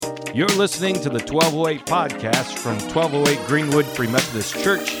You're listening to the 1208 podcast from 1208 Greenwood Free Methodist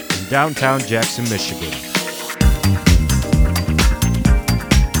Church in downtown Jackson, Michigan.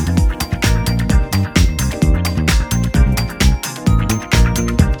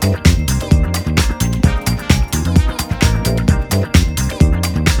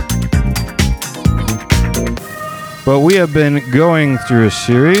 But we have been going through a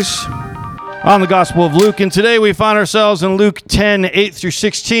series on the Gospel of Luke, and today we find ourselves in Luke 10, 8 through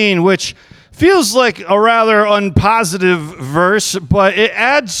 16, which feels like a rather unpositive verse, but it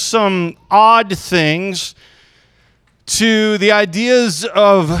adds some odd things to the ideas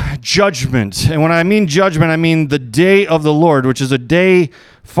of judgment. And when I mean judgment, I mean the day of the Lord, which is a day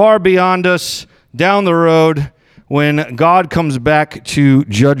far beyond us, down the road, when God comes back to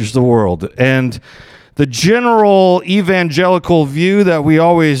judge the world. And the general evangelical view that we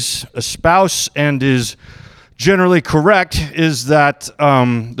always espouse and is generally correct is that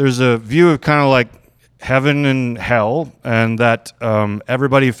there's a view of kind of like heaven and hell, and that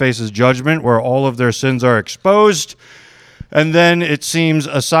everybody faces judgment where all of their sins are exposed, and then it seems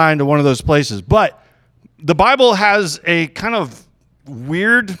assigned to one of those places. But the Bible has a kind of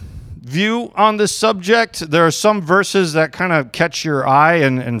weird view on this subject. There are some verses that kind of catch your eye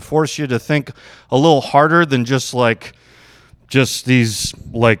and force you to think a little harder than just these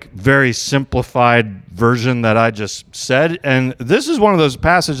like very simplified version that I just said. And this is one of those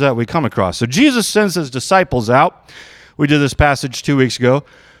passages that we come across. So Jesus sends his disciples out. We did this passage 2 weeks ago.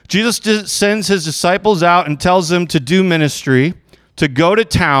 Jesus sends his disciples out and tells them to do ministry, to go to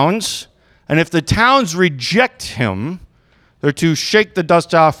towns, and if the towns reject him, they're to shake the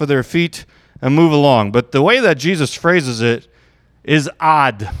dust off of their feet and move along. But the way that Jesus phrases it is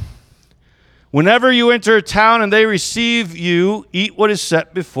odd. Whenever you enter a town and they receive you, eat what is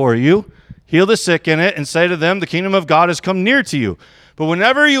set before you, heal the sick in it, and say to them, the kingdom of God has come near to you. But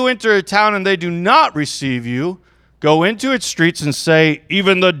whenever you enter a town and they do not receive you, go into its streets and say,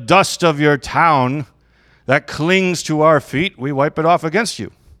 even the dust of your town that clings to our feet, we wipe it off against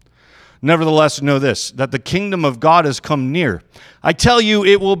you. Nevertheless, know this, that the kingdom of God has come near. I tell you,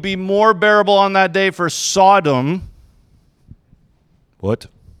 it will be more bearable on that day for Sodom. What?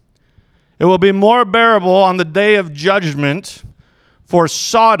 It will be more bearable on the day of judgment for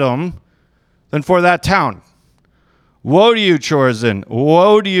Sodom than for that town. Woe to you, Chorazin!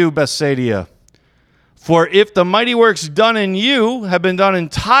 Woe to you, Bethsaida! For if the mighty works done in you had been done in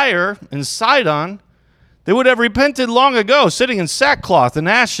Tyre and Sidon, they would have repented long ago, sitting in sackcloth and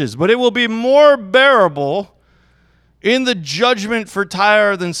ashes. But it will be more bearable in the judgment for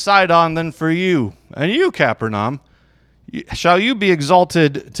Tyre than Sidon than for you. And you, Capernaum, shall you be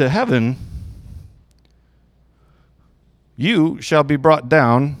exalted to heaven? You shall be brought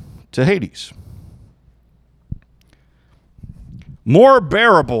down to Hades. More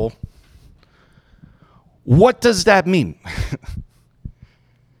bearable. What does that mean?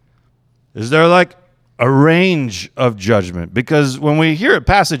 Is there like a range of judgment? Because when we hear a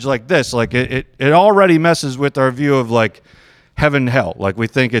passage like this, like it already messes with our view of like heaven, hell. Like we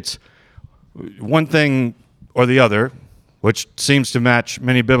think it's one thing or the other, which seems to match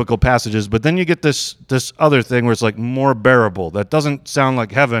many biblical passages. But then you get this other thing where it's like more bearable. That doesn't sound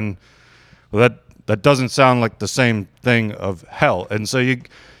like heaven. That doesn't sound like the same thing of hell. And so you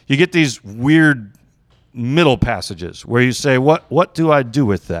get these weird middle passages where you say, what do I do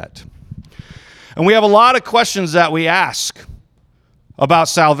with that? And we have a lot of questions that we ask about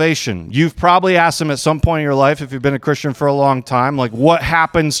salvation. You've probably asked them at some point in your life if you've been a Christian for a long time, like what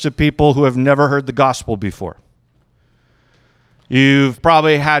happens to people who have never heard the gospel before? You've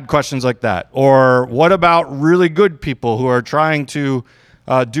probably had questions like that. Or what about really good people who are trying to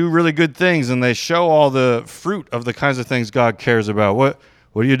do really good things and they show all the fruit of the kinds of things God cares about? What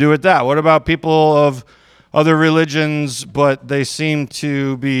do you do with that? What about people of other religions, but they seem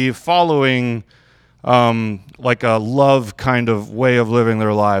to be following like a love kind of way of living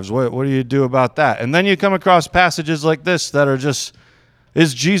their lives? What do you do about that? And then you come across passages like this that are just,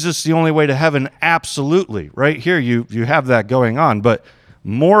 is Jesus the only way to heaven? Absolutely. Right here you have that going on. But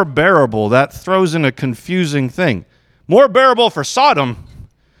more bearable, that throws in a confusing thing. More bearable for Sodom.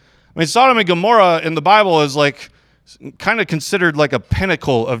 I mean, Sodom and Gomorrah in the Bible is like kind of considered like a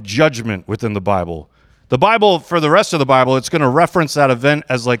pinnacle of judgment within the Bible. The Bible, for the rest of the Bible, it's going to reference that event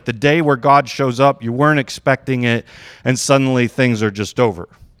as like the day where God shows up. You weren't expecting it, and suddenly things are just over.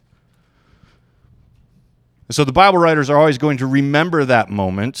 So the Bible writers are always going to remember that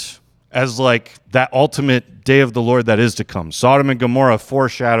moment as like that ultimate day of the Lord that is to come. Sodom and Gomorrah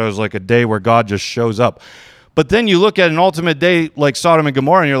foreshadows like a day where God just shows up. But then you look at an ultimate day like Sodom and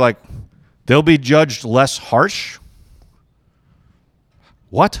Gomorrah, and you're like, they'll be judged less harsh?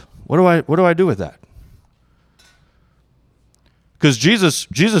 What? What do I do with that? Because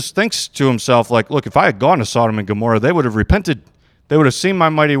Jesus thinks to himself, like, look, if I had gone to Sodom and Gomorrah, they would have repented. They would have seen my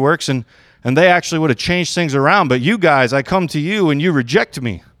mighty works, and they actually would have changed things around. But you guys, I come to you, and you reject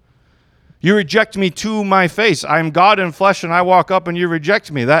me. You reject me to my face. I am God in flesh, and I walk up, and you reject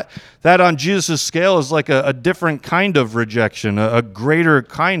me. That on Jesus' scale is like a different kind of rejection, a greater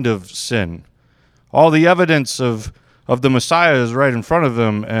kind of sin. All the evidence of the Messiah is right in front of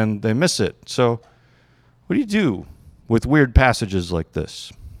them, and they miss it. So what do you do with weird passages like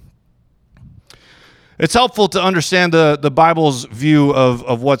this? It's helpful to understand the Bible's view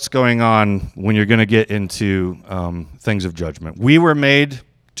of what's going on when you're going to get into things of judgment. We were made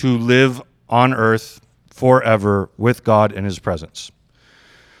to live on earth forever with God in his presence.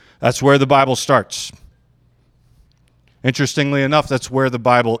 That's where the Bible starts. Interestingly enough, that's where the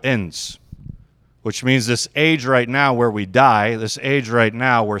Bible ends, which means this age right now where we die, this age right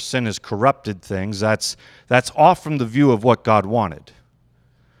now where sin has corrupted things, that's off from the view of what God wanted.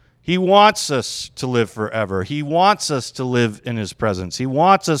 He wants us to live forever. He wants us to live in his presence. He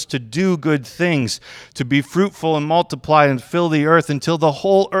wants us to do good things, to be fruitful and multiply and fill the earth until the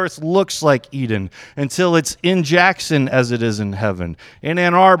whole earth looks like Eden, until it's in Jackson as it is in heaven, in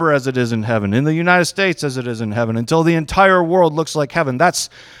Ann Arbor as it is in heaven, in the United States as it is in heaven, until the entire world looks like heaven. That's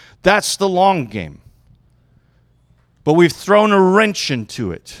the long game. But we've thrown a wrench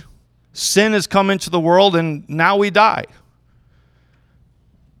into it. Sin has come into the world, and now we die.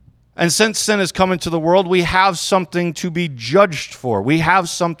 And since sin has come into the world, we have something to be judged for. We have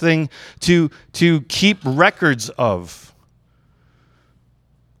something to keep records of.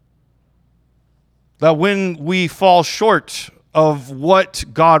 That when we fall short of what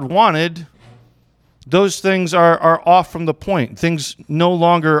God wanted, those things are off from the point. Things no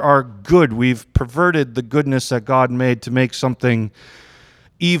longer are good. We've perverted the goodness that God made to make something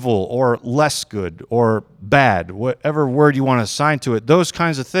evil or less good or bad, whatever word you want to assign to it. Those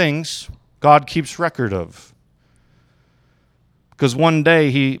kinds of things God keeps record of. Because one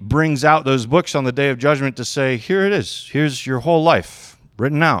day he brings out those books on the day of judgment to say, here it is. Here's your whole life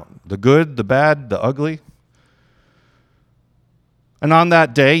written out. The good, the bad, the ugly. And on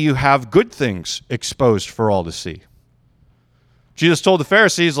that day, you have good things exposed for all to see. Jesus told the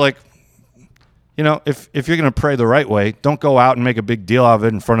Pharisees, like, you know, if you're going to pray the right way, don't go out and make a big deal out of it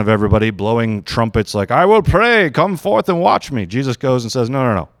in front of everybody, blowing trumpets like, I will pray, come forth and watch me. Jesus goes and says,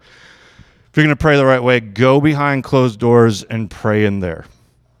 no. If you're going to pray the right way, go behind closed doors and pray in there.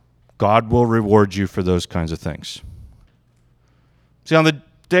 God will reward you for those kinds of things. See, on the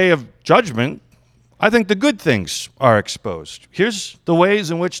day of judgment, I think the good things are exposed. Here's the ways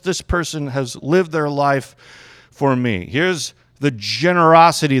in which this person has lived their life for me. Here's the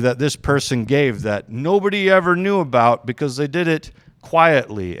generosity that this person gave that nobody ever knew about because they did it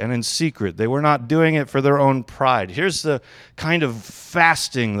quietly and in secret. They were not doing it for their own pride. Here's the kind of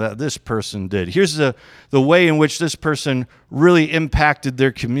fasting that this person did. Here's the way in which this person really impacted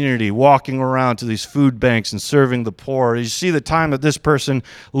their community, walking around to these food banks and serving the poor. You see the time that this person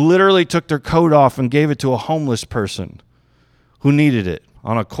literally took their coat off and gave it to a homeless person who needed it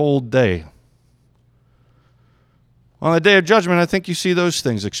on a cold day. On the day of judgment, I think you see those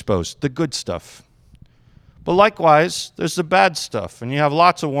things exposed, the good stuff. But likewise, there's the bad stuff, and you have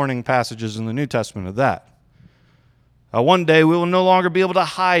lots of warning passages in the New Testament of that. One day, we will no longer be able to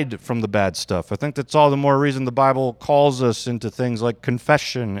hide from the bad stuff. I think that's all the more reason the Bible calls us into things like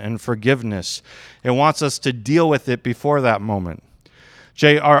confession and forgiveness. It wants us to deal with it before that moment.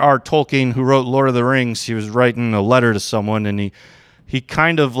 J.R.R. Tolkien, who wrote Lord of the Rings, he was writing a letter to someone, and he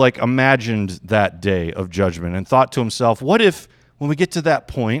kind of like imagined that day of judgment and thought to himself, what if when we get to that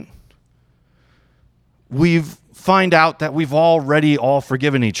point, we find out that we've already all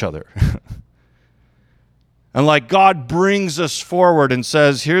forgiven each other? And like God brings us forward and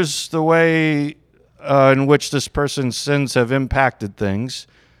says, here's the way in which this person's sins have impacted things.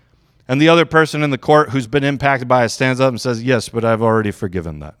 And the other person in the court who's been impacted by it stands up and says, yes, but I've already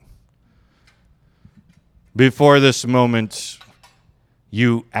forgiven that. Before this moment,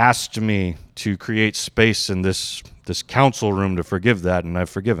 you asked me to create space in this council room to forgive that, and I've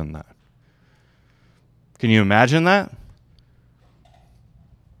forgiven that. Can you imagine that?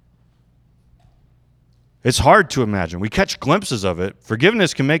 It's hard to imagine. We catch glimpses of it.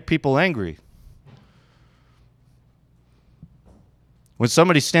 Forgiveness can make people angry. When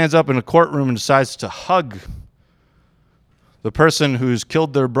somebody stands up in a courtroom and decides to hug the person who's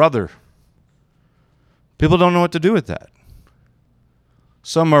killed their brother, people don't know what to do with that.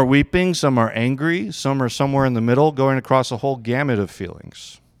 Some are weeping, some are angry, some are somewhere in the middle, going across a whole gamut of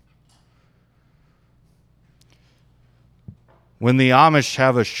feelings. when the Amish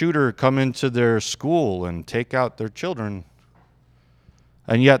have a shooter come into their school and take out their children,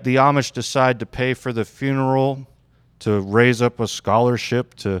 and yet the Amish decide to pay for the funeral, to raise up a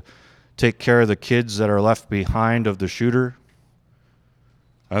scholarship to take care of the kids that are left behind of the shooter,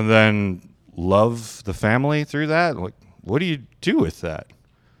 and then love the family through that? Like, what do you do with that?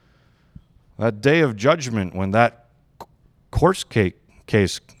 That day of judgment, when that court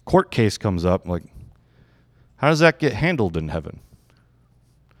case comes up, like, how does that get handled in heaven?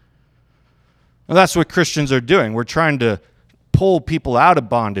 And that's what Christians are doing. We're trying to pull people out of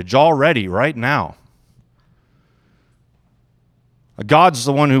bondage already, right now. God's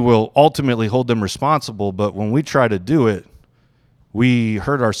the one who will ultimately hold them responsible, but when we try to do it, we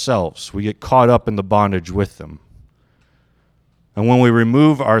hurt ourselves. We get caught up in the bondage with them. And when we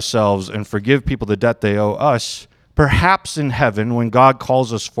remove ourselves and forgive people the debt they owe us, perhaps in heaven, when God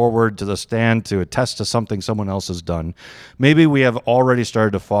calls us forward to the stand to attest to something someone else has done, maybe we have already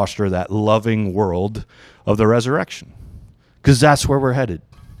started to foster that loving world of the resurrection, because that's where we're headed.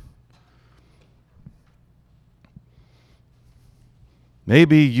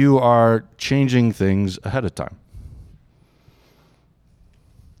 Maybe you are changing things ahead of time.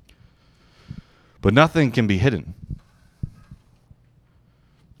 But nothing can be hidden.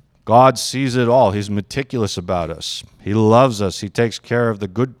 God sees it all. He's meticulous about us. He loves us. He takes care of the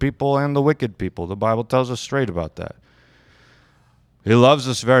good people and the wicked people. The Bible tells us straight about that. He loves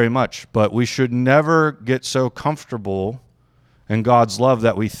us very much, but we should never get so comfortable in God's love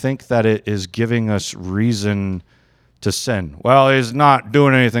that we think that it is giving us reason to sin. Well, He's not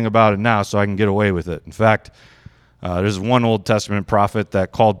doing anything about it now, so I can get away with it. In fact, there's one Old Testament prophet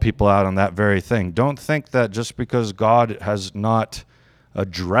that called people out on that very thing. Don't think that just because God has not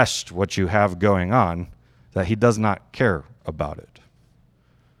addressed what you have going on, that He does not care about it.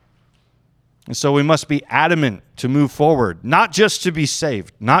 And so we must be adamant to move forward, not just to be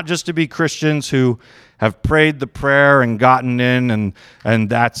saved, not just to be Christians who have prayed the prayer and gotten in and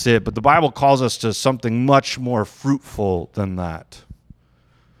that's it. But the Bible calls us to something much more fruitful than that.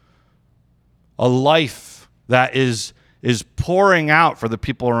 A life that is pouring out for the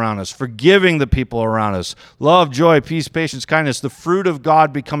people around us, forgiving the people around us, love, joy, peace, patience, kindness, the fruit of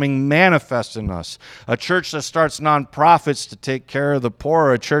God becoming manifest in us. A church that starts nonprofits to take care of the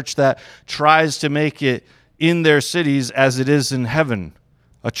poor, a church that tries to make it in their cities as it is in heaven.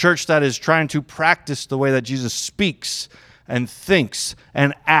 A church that is trying to practice the way that Jesus speaks and thinks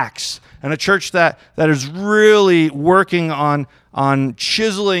and acts. And a church that is really working on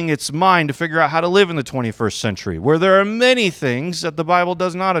chiseling its mind to figure out how to live in the 21st century, where there are many things that the Bible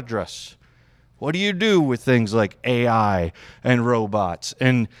does not address. What do you do with things like AI and robots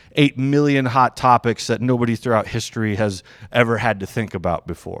and 8 million hot topics that nobody throughout history has ever had to think about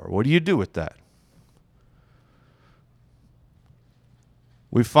before? What do you do with that?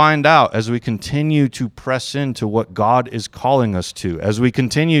 We find out as we continue to press into what God is calling us to, as we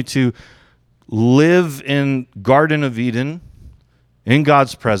continue to live in Garden of Eden, in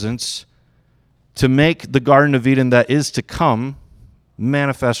God's presence, to make the Garden of Eden that is to come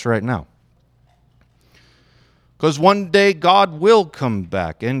manifest right now. Because one day God will come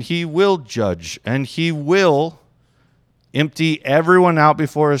back and He will judge and He will empty everyone out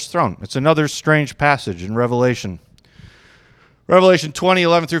before His throne. It's another strange passage in Revelation. Revelation 20,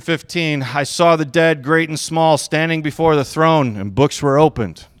 11 through 15, I saw the dead, great and small, standing before the throne, and books were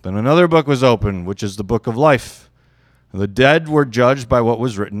opened. Then another book was opened, which is the book of life. And the dead were judged by what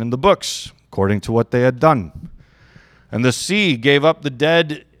was written in the books, according to what they had done. And the sea gave up the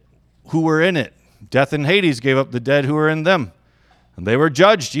dead who were in it. Death and Hades gave up the dead who were in them. And they were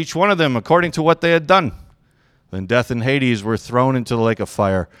judged, each one of them, according to what they had done. Then death and Hades were thrown into the lake of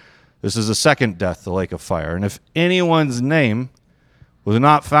fire. This is the second death, the lake of fire. And if anyone's name was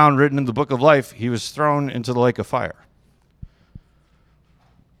not found written in the book of life, he was thrown into the lake of fire.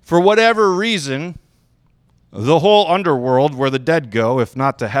 For whatever reason, the whole underworld where the dead go, if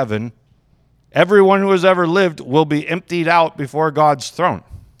not to heaven, everyone who has ever lived will be emptied out before God's throne.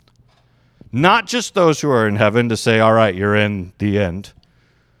 Not just those who are in heaven to say, all right, you're in the end,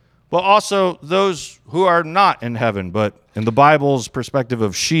 but also those who are not in heaven, but in the Bible's perspective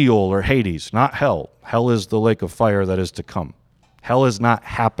of Sheol or Hades, not hell. Hell is the lake of fire that is to come. Hell is not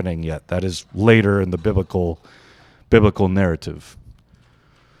happening yet. That is later in the biblical narrative.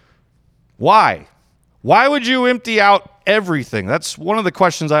 Why? Why would you empty out everything? That's one of the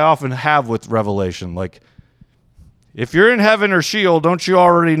questions I often have with Revelation. Like, if you're in heaven or Sheol, don't you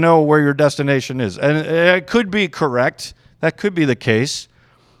already know where your destination is? And it could be correct. That could be the case.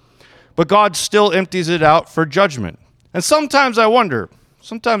 But God still empties it out for judgment. And sometimes I wonder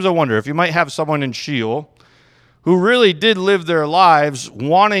if you might have someone in Sheol who really did live their lives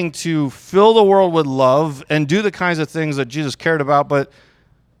wanting to fill the world with love and do the kinds of things that Jesus cared about, but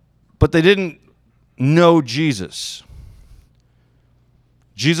they didn't know Jesus.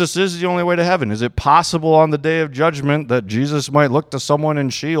 Jesus is the only way to heaven. Is it possible on the day of judgment that Jesus might look to someone in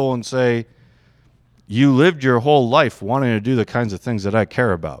Sheol and say, you lived your whole life wanting to do the kinds of things that I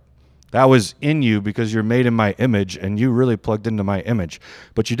care about? That was in you because you're made in my image and you really plugged into my image.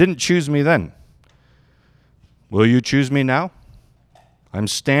 But you didn't choose me then. Will you choose me now? I'm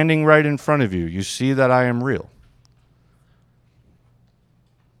standing right in front of you. You see that I am real.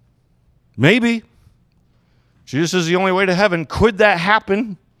 Maybe. Jesus is the only way to heaven. Could that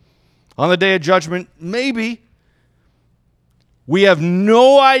happen on the day of judgment? Maybe. We have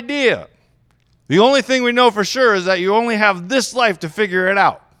no idea. The only thing we know for sure is that you only have this life to figure it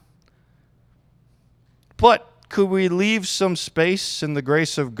out. But could we leave some space in the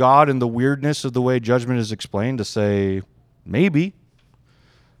grace of God and the weirdness of the way judgment is explained to say, maybe?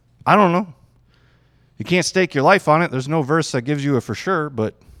 I don't know. You can't stake your life on it. There's no verse that gives you a for sure,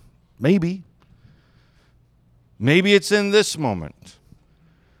 but maybe. Maybe it's in this moment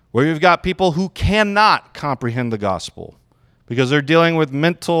where you've got people who cannot comprehend the gospel because they're dealing with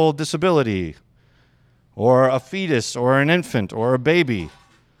mental disability or a fetus or an infant or a baby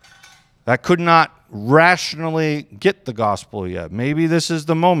that could not rationally get the gospel yet. Maybe this is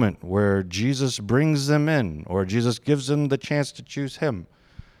the moment where Jesus brings them in or Jesus gives them the chance to choose him.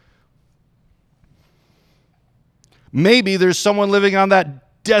 Maybe there's someone living on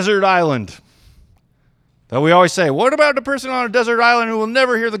that desert island that we always say, what about the person on a desert island who will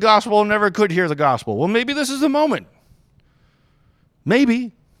never hear the gospel, never could hear the gospel? Well, maybe this is the moment.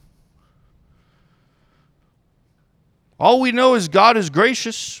 Maybe. All we know is God is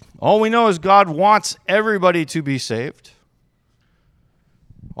gracious. All we know is God wants everybody to be saved.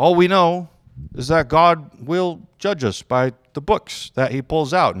 All we know is that God will judge us by the books that he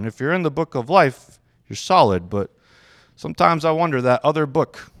pulls out. And if you're in the book of life, you're solid. But sometimes I wonder, that other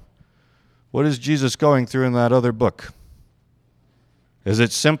book, what is Jesus going through in that other book? Is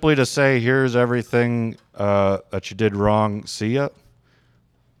it simply to say, here's everything that you did wrong, see ya?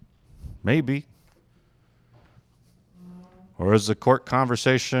 Maybe. Or is the court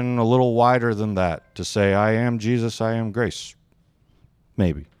conversation a little wider than that to say, I am Jesus, I am grace?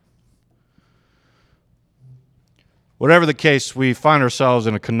 Maybe. Whatever the case, we find ourselves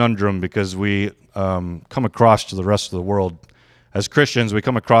in a conundrum because we come across to the rest of the world. As Christians, we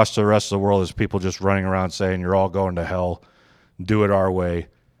come across to the rest of the world as people just running around saying, you're all going to hell, do it our way,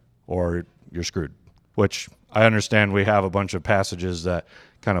 or you're screwed. Which I understand we have a bunch of passages that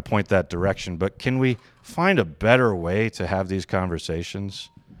kind of point that direction, but can we find a better way to have these conversations?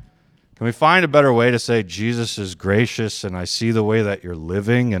 Can we find a better way to say Jesus is gracious and I see the way that you're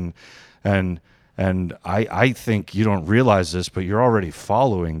living and I think you don't realize this, but you're already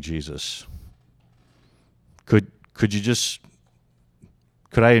following Jesus. Could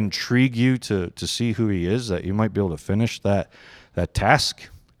I intrigue you to see who he is, that you might be able to finish that task?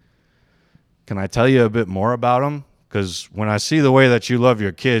 Can I tell you a bit more about him? Because when I see the way that you love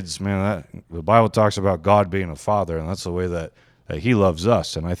your kids, man, the Bible talks about God being a father, and that's the way that he loves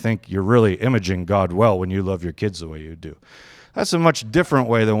us. And I think you're really imaging God well when you love your kids the way you do. That's a much different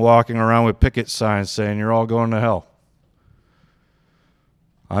way than walking around with picket signs saying you're all going to hell.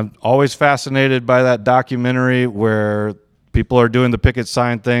 I'm always fascinated by that documentary where people are doing the picket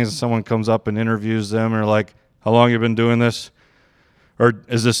sign things and someone comes up and interviews them and are like, how long have you been doing this? Or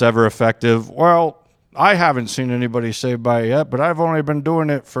is this ever effective? Well, I haven't seen anybody saved by it yet, but I've only been doing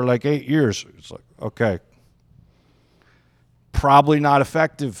it for like 8 years. It's like, okay. Probably not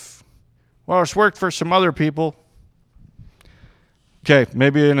effective. Well, it's worked for some other people. Okay,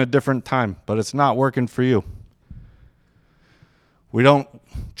 maybe in a different time, but it's not working for you. We don't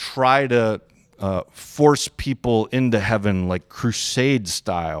try to force people into heaven like crusade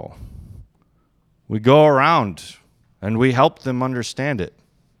style. We go around and we help them understand it.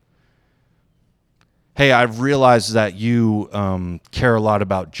 Hey, I've realized that you care a lot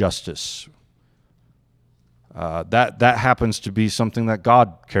about justice. That happens to be something that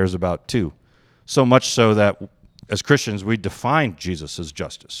God cares about too. So much so that as Christians, we define Jesus as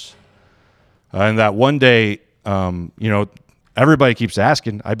justice. And that one day, everybody keeps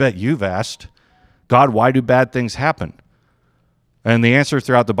asking, I bet you've asked, God, why do bad things happen? And the answer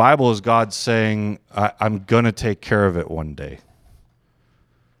throughout the Bible is God saying, I'm going to take care of it one day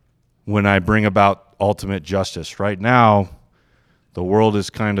when I bring about ultimate justice. Right now, the world is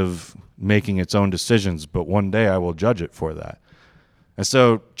kind of making its own decisions, but one day I will judge it for that. And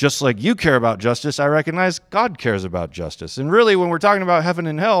so just like you care about justice, I recognize God cares about justice. And really, when we're talking about heaven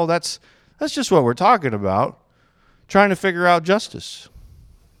and hell, that's just what we're talking about. trying to figure out justice.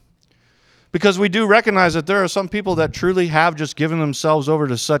 Because we do recognize that there are some people that truly have just given themselves over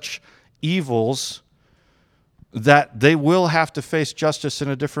to such evils that they will have to face justice in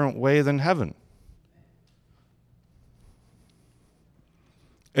a different way than heaven.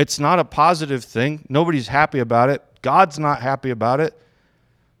 It's not a positive thing. Nobody's happy about it. God's not happy about it.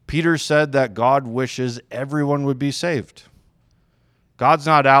 Peter said that God wishes everyone would be saved. God's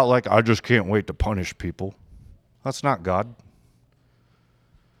not out like, I just can't wait to punish people. That's not God.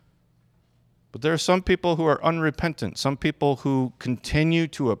 But there are some people who are unrepentant, some people who continue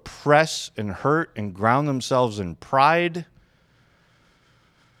to oppress and hurt and ground themselves in pride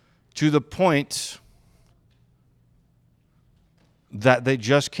to the point that they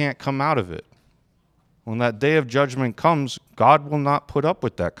just can't come out of it. When that day of judgment comes, God will not put up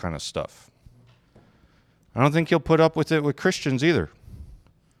with that kind of stuff. I don't think he'll put up with it with Christians either.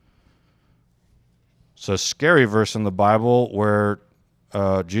 It's a scary verse in the Bible where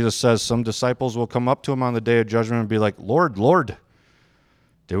Jesus says some disciples will come up to him on the day of judgment and be like, Lord, Lord,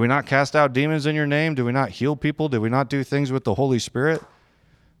 did we not cast out demons in your name? Did we not heal people? Did we not do things with the Holy Spirit?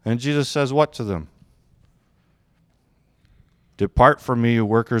 And Jesus says what to them? Depart from me, you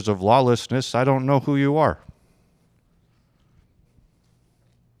workers of lawlessness. I don't know who you are.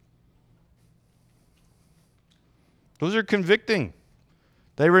 Those are convicting.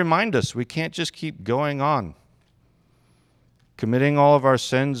 They remind us we can't just keep going on, committing all of our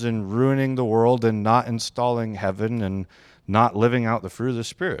sins and ruining the world and not installing heaven and not living out the fruit of the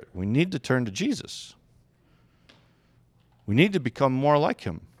Spirit. We need to turn to Jesus. We need to become more like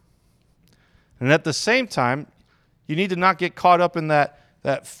him. And at the same time, you need to not get caught up in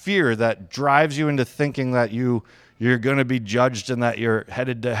that fear that drives you into thinking that you're going to be judged and that you're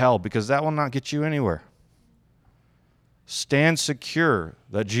headed to hell, because that will not get you anywhere. Stand secure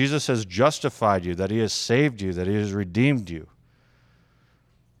that Jesus has justified you, that he has saved you, that he has redeemed you.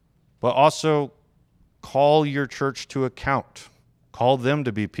 But also call your church to account. Call them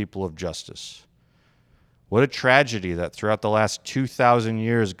to be people of justice. What a tragedy that throughout the last 2,000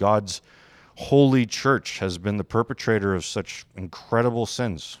 years, God's holy church has been the perpetrator of such incredible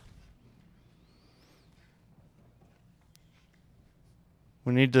sins.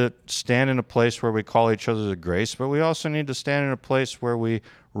 We need to stand in a place where we call each other to grace, but we also need to stand in a place where we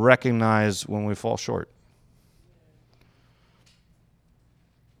recognize when we fall short.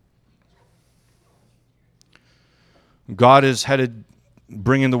 God is headed,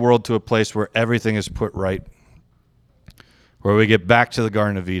 bringing the world to a place where everything is put right, where we get back to the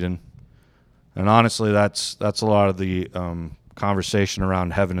Garden of Eden. And honestly, that's a lot of the conversation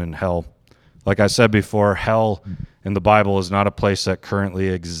around heaven and hell. Like I said before, hell in the Bible is not a place that currently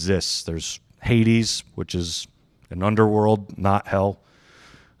exists. There's Hades, which is an underworld, not hell.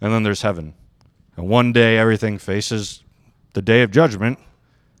 And then there's heaven. And one day, everything faces the day of judgment.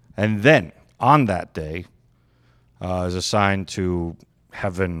 And then, on that day, is assigned to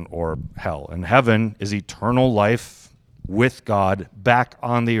heaven or hell. And heaven is eternal life with God back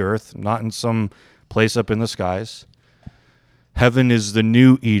on the earth, not in some place up in the skies. Heaven is the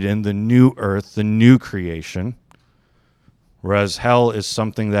new Eden, the new earth, the new creation, whereas hell is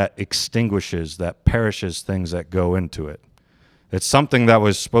something that extinguishes, that perishes things that go into it. It's something that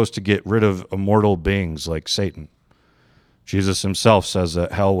was supposed to get rid of immortal beings like Satan. Jesus himself says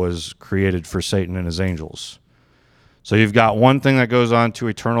that hell was created for Satan and his angels. So you've got one thing that goes on to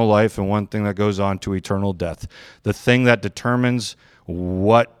eternal life and one thing that goes on to eternal death. The thing that determines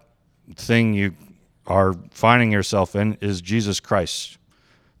what thing you are finding yourself in is Jesus Christ.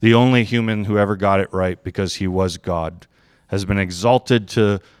 The only human who ever got it right because he was God, has been exalted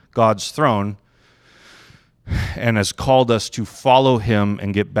to God's throne and has called us to follow him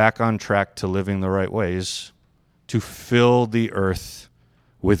and get back on track to living the right ways, to fill the earth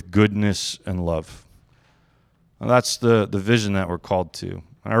with goodness and love. Well, that's the vision that we're called to.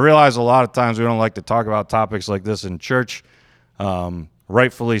 I realize a lot of times we don't like to talk about topics like this in church.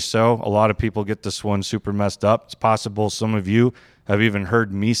 Rightfully so. A lot of people get this one super messed up. It's possible some of you have even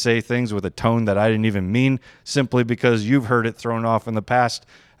heard me say things with a tone that I didn't even mean, simply because you've heard it thrown off in the past,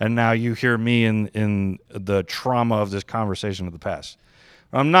 and now you hear me in the trauma of this conversation of the past.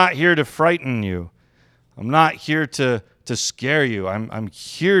 I'm not here to frighten you. I'm not here to scare you. I'm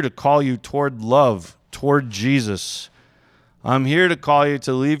here to call you toward love, toward Jesus. I'm here to call you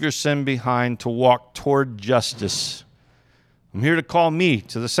to leave your sin behind, to walk toward justice. I'm here to call me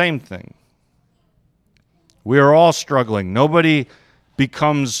to the same thing. We are all struggling. Nobody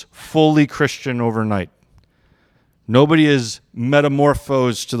becomes fully Christian overnight. Nobody is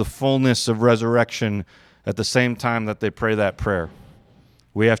metamorphosed to the fullness of resurrection at the same time that they pray that prayer.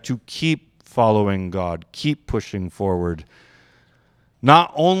 We have to keep following God, keep pushing forward,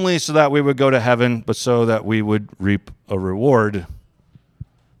 not only so that we would go to heaven, but so that we would reap a reward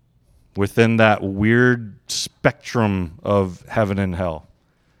within that weird spectrum of heaven and hell.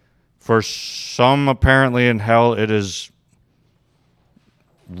 For some, apparently in hell, it is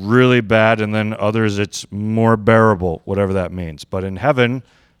really bad, and then others, it's more bearable, whatever that means. But in heaven,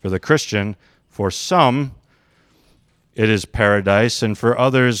 for the Christian, for some, it is paradise, and for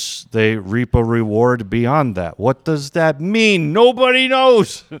others, they reap a reward beyond that. What does that mean? Nobody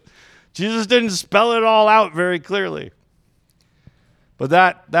knows. Jesus didn't spell it all out very clearly. But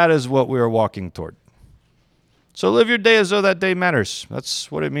that is what we are walking toward. So live your day as though that day matters. That's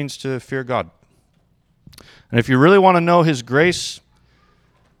what it means to fear God. And if you really want to know his grace,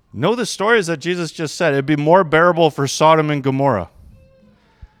 know the stories that Jesus just said. It'd be more bearable for Sodom and Gomorrah.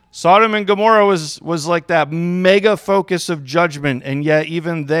 Sodom and Gomorrah was like that mega focus of judgment, and yet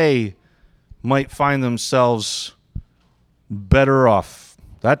even they might find themselves better off.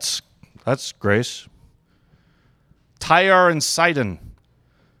 That's grace. Tyre and Sidon.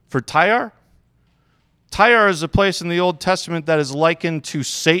 For Tyre is a place in the Old Testament that is likened to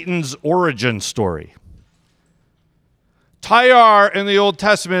Satan's origin story. Tyre in the Old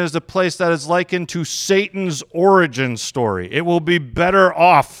Testament is the place that is likened to Satan's origin story. It will be better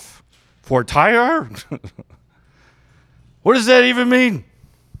off for Tyre? What does that even mean?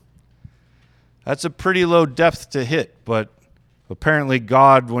 That's a pretty low depth to hit, but apparently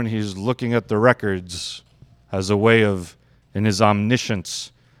God, when he's looking at the records, has a way of, in his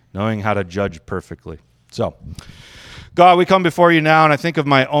omniscience, knowing how to judge perfectly. So, God, we come before you now, and I think of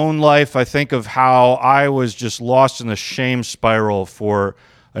my own life. I think of how I was just lost in the shame spiral for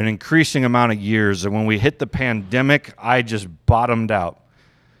an increasing amount of years. And when we hit the pandemic, I just bottomed out.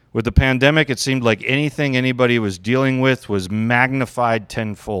 With the pandemic, it seemed like anything anybody was dealing with was magnified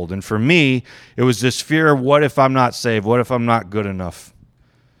tenfold. And for me, it was this fear of, what if I'm not saved? What if I'm not good enough?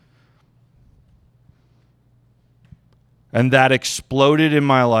 And that exploded in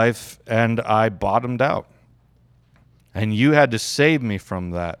my life, and I bottomed out. And you had to save me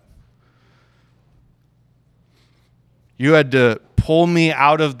from that. You had to pull me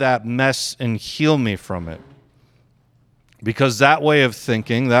out of that mess and heal me from it. Because that way of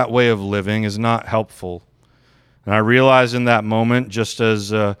thinking, that way of living is not helpful. And I realized in that moment, just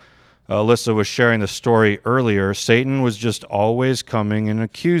as Alyssa was sharing the story earlier, Satan was just always coming and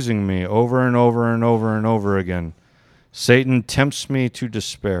accusing me over and over and over and over again. Satan tempts me to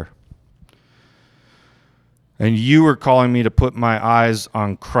despair. And you were calling me to put my eyes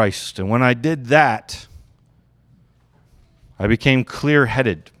on Christ. And when I did that, I became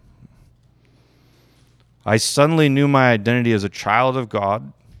clear-headed. I suddenly knew my identity as a child of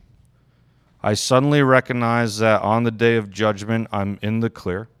God. I suddenly recognized that on the day of judgment, I'm in the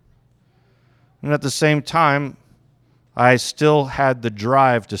clear. And at the same time, I still had the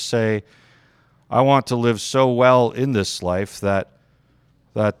drive to say, I want to live so well in this life that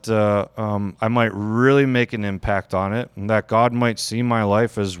I might really make an impact on it, and that God might see my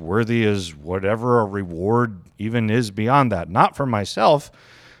life as worthy as whatever a reward even is beyond that. Not for myself,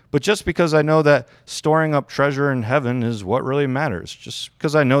 but just because I know that storing up treasure in heaven is what really matters. Just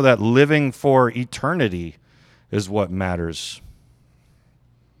because I know that living for eternity is what matters.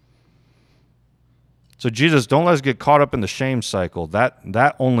 So Jesus, don't let us get caught up in the shame cycle.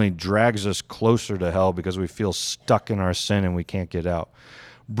 That only drags us closer to hell because we feel stuck in our sin and we can't get out.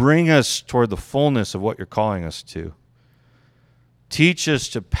 Bring us toward the fullness of what you're calling us to. Teach us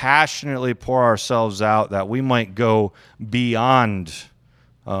to passionately pour ourselves out that we might go beyond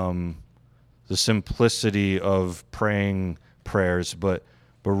the simplicity of praying prayers, but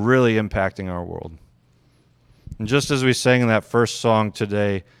really impacting our world. And just as we sang in that first song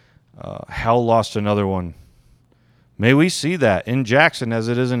today, hell lost another one. May we see that in Jackson as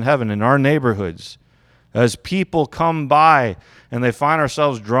it is in heaven, in our neighborhoods. As people come by and they find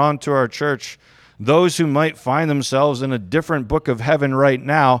ourselves drawn to our church, those who might find themselves in a different book of heaven right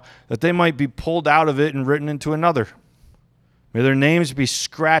now, that they might be pulled out of it and written into another. May their names be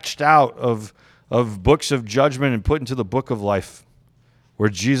scratched out of books of judgment and put into the book of life, where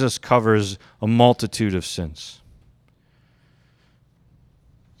Jesus covers a multitude of sins.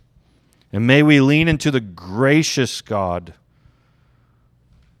 And may we lean into the gracious God,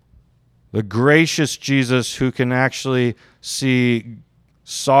 the gracious Jesus who can actually see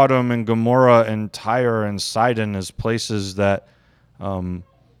Sodom and Gomorrah and Tyre and Sidon as places that are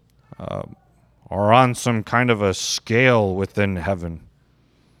on some kind of a scale within heaven.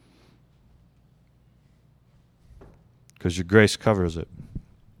 Because your grace covers it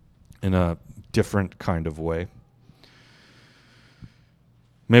in a different kind of way.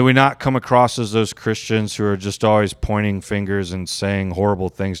 May we not come across as those Christians who are just always pointing fingers and saying horrible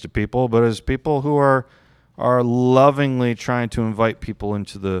things to people, but as people who are lovingly trying to invite people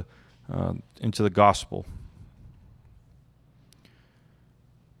into the gospel.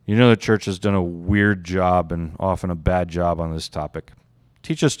 You know, the church has done a weird job and often a bad job on this topic.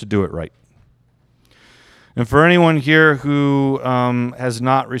 Teach us to do it right. And for anyone here who has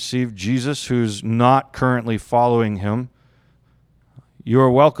not received Jesus, who's not currently following him, you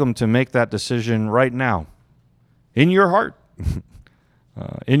are welcome to make that decision right now, in your heart,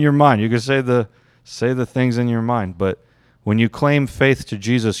 in your mind. You can say the things in your mind, but when you claim faith to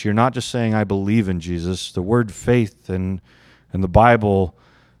Jesus, you're not just saying, I believe in Jesus. The word faith in the Bible,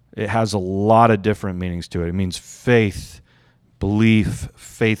 it has a lot of different meanings to it. It means faith, belief,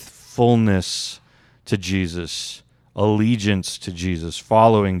 faithfulness to Jesus, allegiance to Jesus,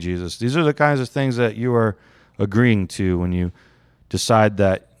 following Jesus. These are the kinds of things that you are agreeing to when you decide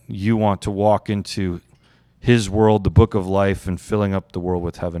that you want to walk into his world, the book of life, and filling up the world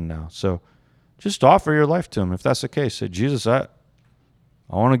with heaven now. So just offer your life to him. If that's the case, say, Jesus, I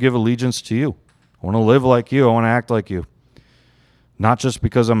want to give allegiance to you. I want to live like you. I want to act like you. Not just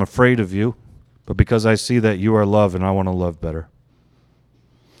because I'm afraid of you, but because I see that you are love and I want to love better.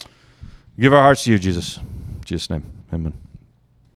 Give our hearts to you, Jesus. In Jesus' name, amen.